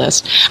to-do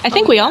list. I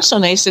think we also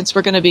may, since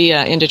we're going to be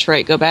in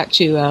Detroit, go back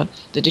to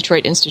the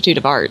Detroit Institute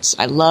of Arts.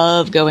 I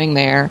love going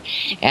there.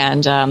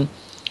 And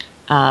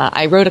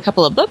I wrote a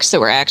couple of books that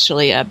were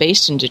actually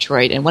based in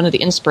Detroit. And one of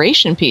the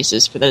inspiration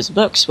pieces for those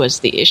books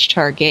was the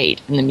Ishtar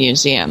Gate in the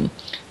museum,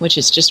 which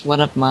is just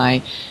one of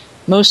my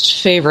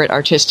most favorite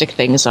artistic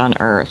things on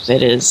earth.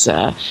 It is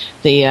the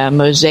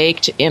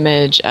mosaiced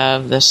image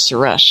of the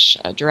Surush,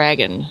 a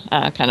dragon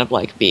kind of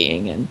like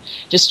being, and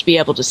just to be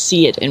able to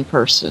see it in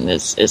person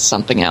is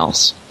something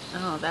else.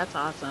 Oh, that's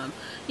awesome.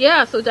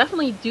 Yeah, so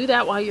definitely do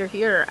that while you're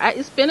here.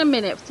 It's been a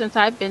minute since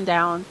I've been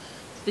down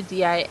to the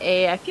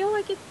DIA. I feel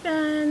like it's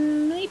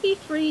been maybe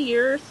 3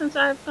 years since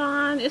I've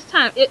gone. It's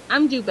time.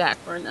 I'm due back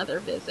for another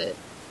visit.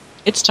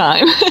 It's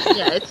time.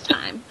 Yeah, it's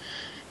time.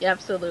 Yeah,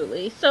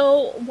 absolutely.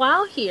 So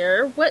while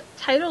here, what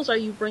titles are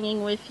you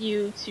bringing with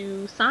you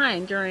to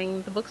sign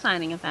during the book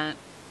signing event?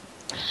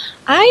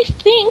 I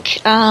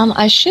think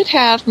I should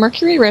have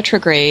Mercury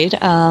Retrograde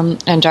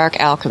and Dark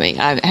Alchemy.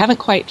 I haven't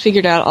quite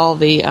figured out all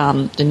the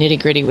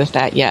nitty-gritty with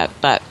that yet,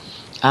 but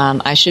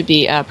I should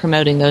be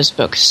promoting those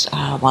books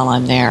while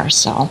I'm there.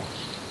 So, okay,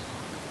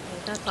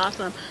 that's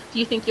awesome. Do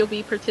you think you'll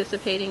be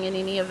participating in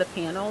any of the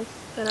panels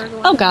that are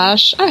going on?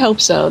 Gosh, I hope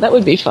so. That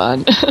would be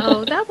fun.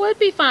 Oh, that would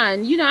be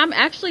fun. I'm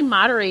actually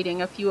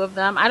moderating a few of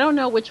them. I don't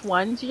know which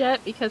ones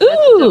yet because that's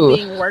still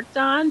being worked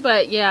on,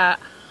 but yeah,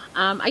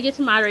 I get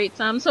to moderate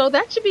some, so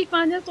that should be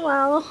fun as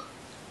well.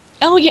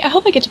 Oh, yeah, I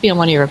hope I get to be on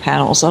one of your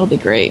panels. That'll be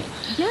great.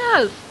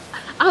 Yes.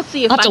 I'll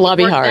see if I'll I can work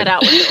that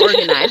out with the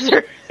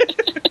organizer.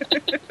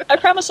 I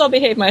promise I'll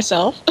behave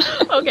myself.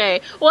 Okay.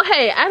 Well,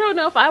 hey, I don't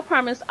know if I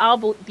promise I'll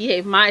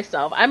behave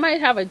myself. I might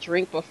have a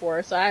drink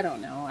before, so I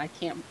don't know. I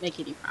can't make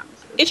any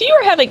promises. If you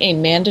are having a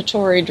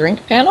mandatory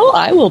drink panel,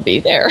 I will be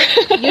there.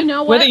 You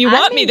know what? Whether you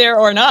want me there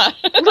or not.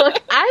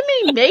 Look,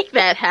 I may make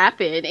that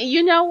happen. And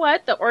you know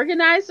what? The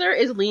organizer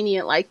is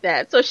lenient like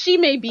that. So she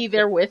may be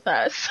there with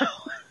us. So.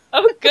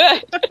 Oh,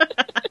 good.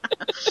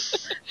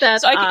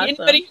 That's awesome.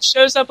 Anybody who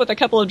shows up with a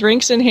couple of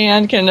drinks in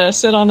hand can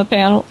sit on the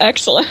panel.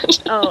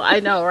 Excellent. Oh, I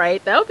know,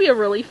 right? That would be a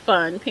really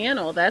fun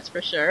panel, that's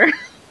for sure.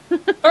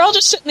 Or I'll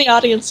just sit in the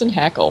audience and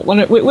heckle,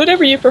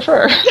 whatever you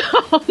prefer.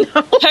 Oh,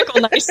 no.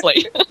 Heckle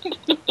nicely.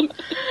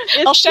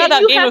 I'll shout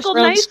out Game of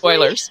Thrones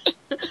spoilers.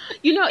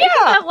 Isn't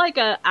that like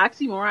a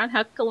oxymoron,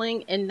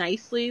 heckling and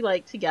nicely,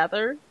 like,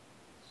 together?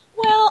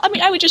 Well, I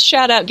mean, I would just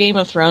shout out Game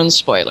of Thrones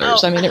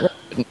spoilers. Oh. I mean, it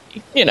wouldn't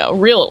be,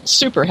 real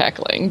super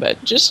heckling,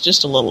 but just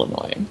a little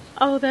annoying.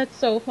 Oh, that's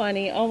so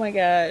funny. Oh, my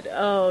God.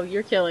 Oh,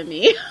 you're killing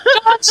me.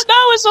 Jon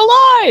Snow is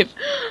alive!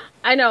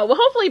 I know. Well,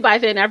 hopefully by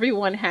then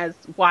everyone has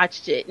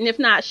watched it. And if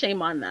not,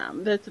 shame on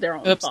them. That's their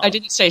own fault. I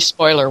didn't say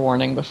spoiler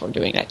warning before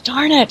doing that.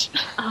 Darn it!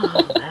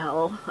 Oh,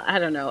 well, I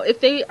don't know. If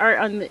they are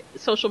on the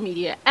social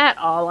media at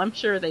all, I'm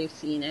sure they've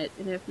seen it.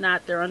 And if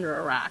not, they're under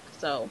a rock.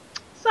 So,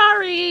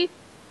 sorry.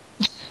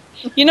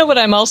 You know what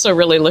I'm also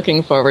really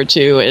looking forward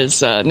to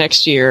is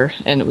next year,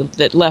 and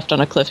that left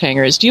on a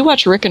cliffhanger, is do you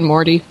watch Rick and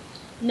Morty?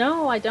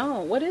 No, I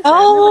don't. What is that? Oh,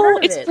 I've never heard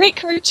of it's it. a great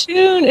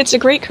cartoon. It's a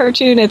great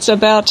cartoon. It's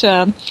about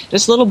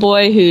this little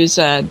boy whose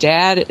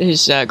granddad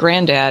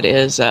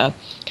is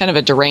kind of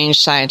a deranged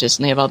scientist,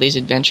 and they have all these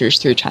adventures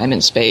through time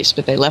and space.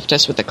 But they left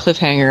us with the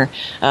cliffhanger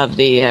of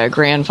the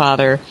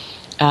grandfather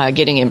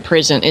getting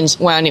imprisoned,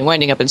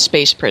 winding up in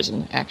space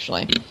prison,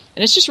 actually.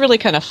 And it's just really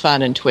kind of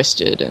fun and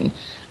twisted. And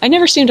I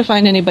never seem to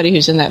find anybody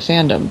who's in that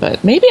fandom,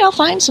 but maybe I'll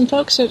find some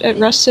folks at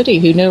Rust City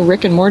who know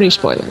Rick and Morty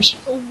spoilers.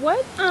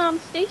 What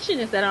station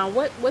is that on?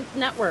 What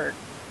network?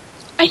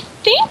 I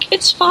think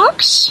it's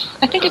Fox.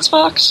 It's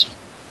Fox.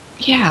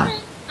 Yeah.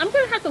 I'm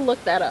going to have to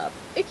look that up.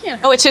 It can't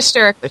hurt. Oh, it's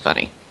hysterically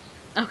funny.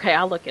 Okay,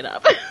 I'll look it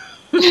up.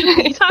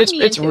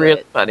 It's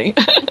really funny.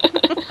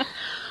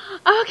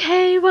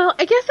 Okay, well,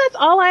 I guess that's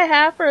all I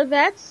have for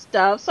that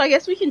stuff. So I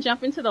guess we can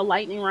jump into the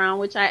lightning round,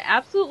 which I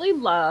absolutely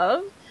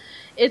love.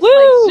 It's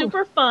like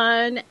super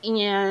fun,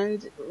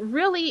 and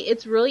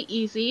it's really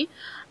easy.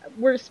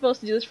 We're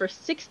supposed to do this for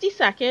 60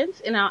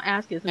 seconds, and I'll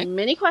ask as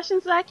many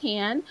questions as I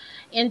can.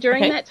 And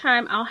during that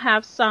time, I'll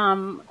have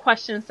some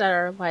questions that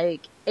are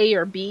like A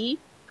or B,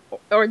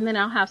 or then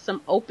I'll have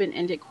some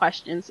open-ended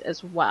questions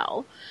as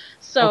well.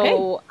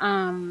 So,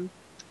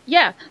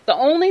 yeah, the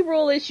only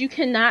rule is you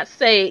cannot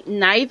say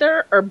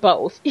neither or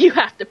both. You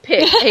have to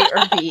pick A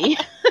or B.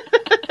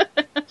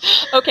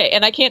 Okay,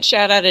 and I can't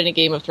shout out any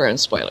Game of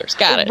Thrones spoilers.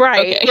 Got it.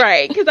 Right,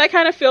 right. Because I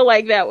kind of feel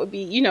like that would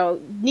be,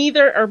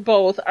 neither or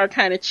both are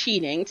kind of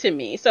cheating to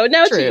me. So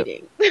no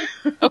cheating.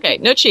 Okay,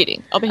 no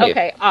cheating. I'll behave.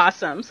 Okay,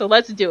 awesome. So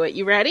let's do it.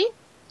 You ready?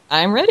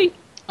 I'm ready.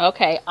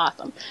 Okay,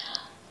 awesome.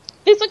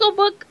 Physical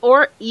book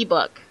or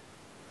ebook?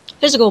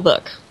 Physical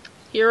book.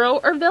 Hero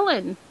or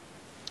villain?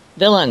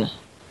 Villain.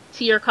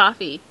 Tea or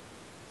coffee?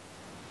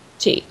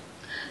 Tea.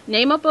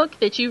 Name a book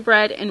that you've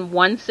read in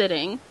one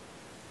sitting.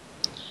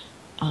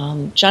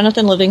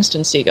 Jonathan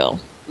Livingston Seagull.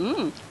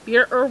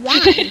 Beer or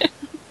wine?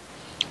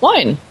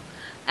 Wine.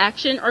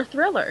 Action or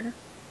thriller?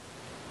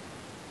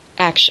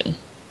 Action.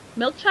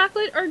 Milk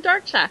chocolate or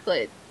dark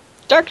chocolate?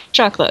 Dark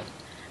chocolate.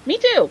 Me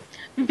too.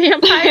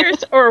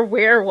 Vampires or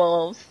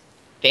werewolves?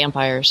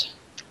 Vampires.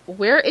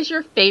 Where is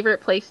your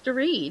favorite place to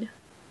read?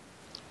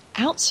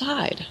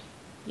 Outside.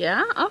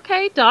 Yeah?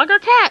 Okay. Dog or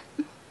cat?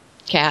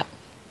 Cat.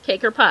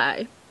 Cake or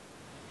pie?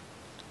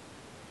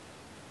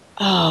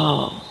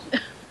 Oh.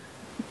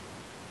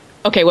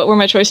 Okay, what were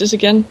my choices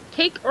again?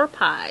 Cake or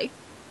pie?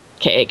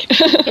 Cake.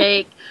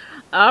 Cake.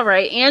 All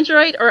right.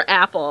 Android or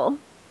Apple?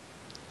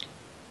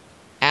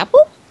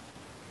 Apple?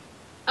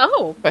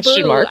 Oh,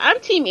 question boo. mark. I'm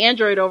team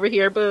Android over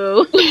here,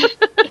 boo.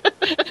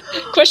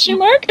 Question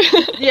mark?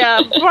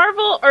 Yeah,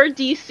 Marvel or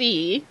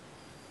DC?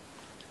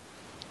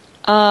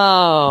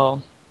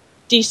 Oh,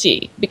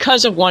 DC,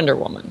 because of Wonder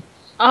Woman.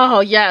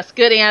 Oh, yes,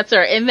 good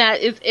answer. And that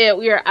is it.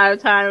 We are out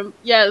of time.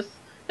 Yes,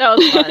 that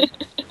was fun.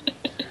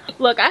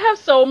 Look, I have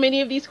so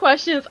many of these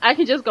questions, I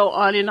can just go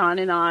on and on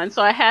and on.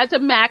 So I had to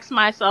max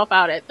myself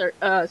out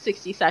at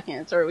 60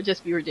 seconds, or it would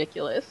just be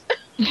ridiculous.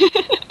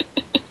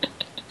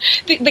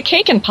 The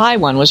cake and pie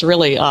one was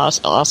really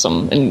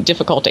awesome and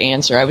difficult to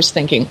answer. I was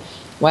thinking,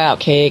 wow,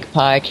 cake,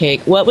 pie,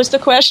 cake. What was the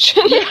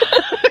question?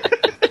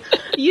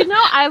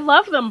 I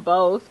love them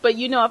both, but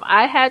if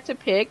I had to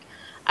pick,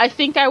 I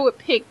think I would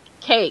pick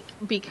cake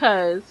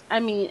because,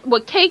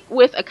 cake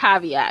with a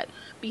caveat.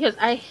 Because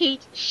I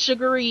hate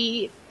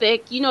sugary,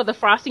 thick, the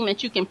frosting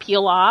that you can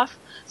peel off.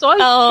 So I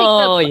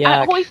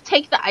always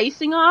take the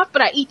icing off,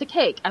 but I eat the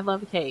cake. I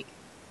love the cake.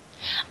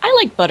 I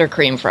like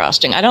buttercream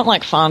frosting. I don't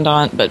like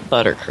fondant, but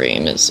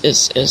buttercream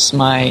is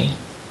my,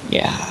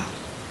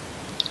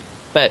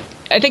 But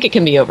I think it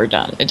can be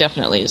overdone. It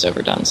definitely is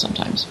overdone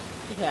sometimes.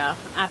 Yeah,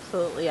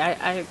 absolutely.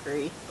 I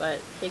agree.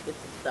 But cake is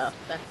the stuff.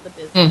 That's the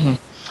business. Mm-hmm.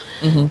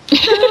 Mm-hmm.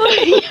 So,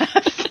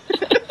 yes.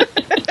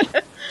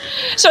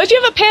 So if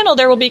you have a panel,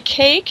 there will be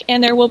cake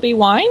and there will be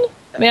wine?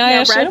 May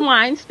I assume? Red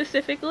wine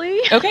specifically.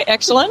 Okay,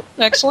 excellent.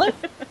 Excellent.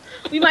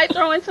 We might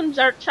throw in some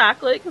dark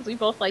chocolate because we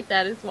both like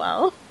that as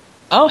well.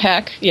 Oh,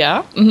 heck,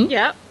 yeah. Mm-hmm.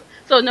 Yep.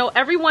 So, no,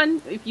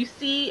 everyone, if you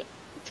see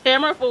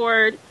Tamara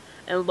Ford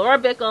and Laura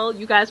Bickle,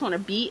 you guys want to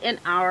be in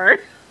our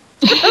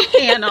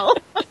panel.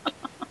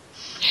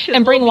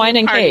 And bring wine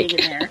and cake. In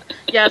there.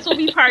 Yes, we'll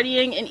be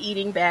partying and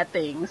eating bad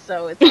things,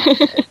 so it's all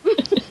good.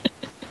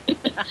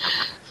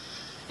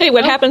 Hey,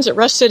 what happens at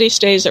Rust City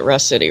stays at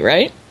Rust City,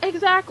 right?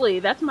 Exactly.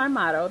 That's my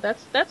motto.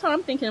 That's how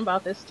I'm thinking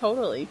about this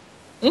totally.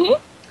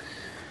 Mm-hmm.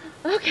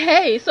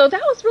 Okay, so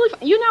that was really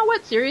fun. You know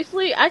what?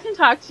 Seriously, I can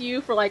talk to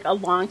you for like a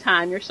long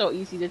time. You're so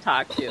easy to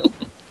talk to.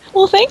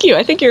 Well, thank you.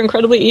 I think you're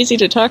incredibly easy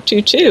to talk to,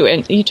 too.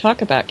 And you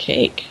talk about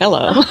cake.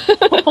 Hello.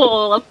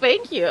 Oh, well,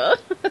 thank you.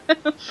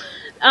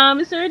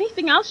 Is there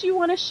anything else you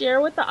want to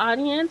share with the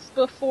audience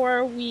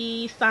before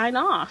we sign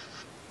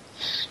off?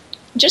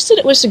 Just that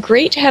it was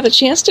great to have a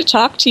chance to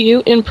talk to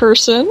you in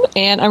person,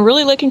 and I'm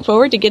really looking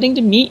forward to getting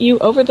to meet you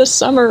over the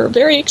summer.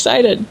 Very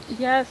excited.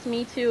 Yes,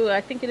 me too.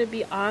 I think it'd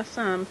be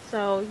awesome.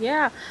 So,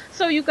 yeah.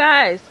 So, you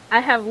guys,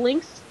 I have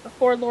links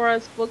for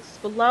Laura's books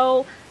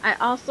below. I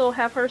also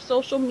have her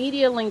social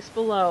media links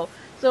below.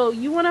 So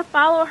you want to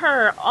follow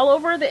her all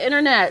over the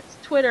internet,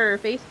 Twitter,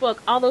 Facebook,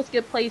 all those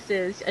good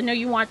places. I know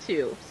you want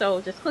to.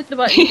 So just click the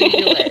buttons and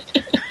do it.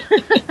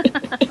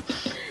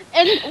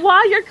 And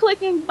while you're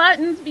clicking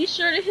buttons, be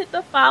sure to hit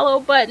the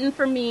follow button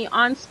for me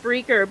on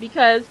Spreaker,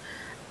 because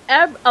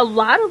a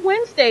lot of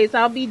Wednesdays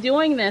I'll be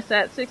doing this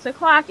at 6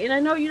 o'clock, and I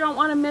know you don't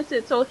want to miss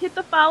it. So hit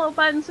the follow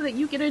button so that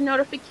you get a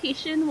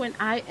notification when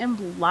I am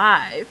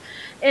live.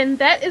 And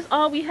that is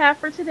all we have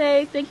for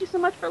today. Thank you so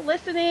much for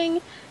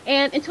listening.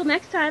 And until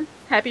next time,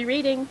 happy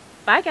reading.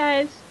 Bye,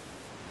 guys.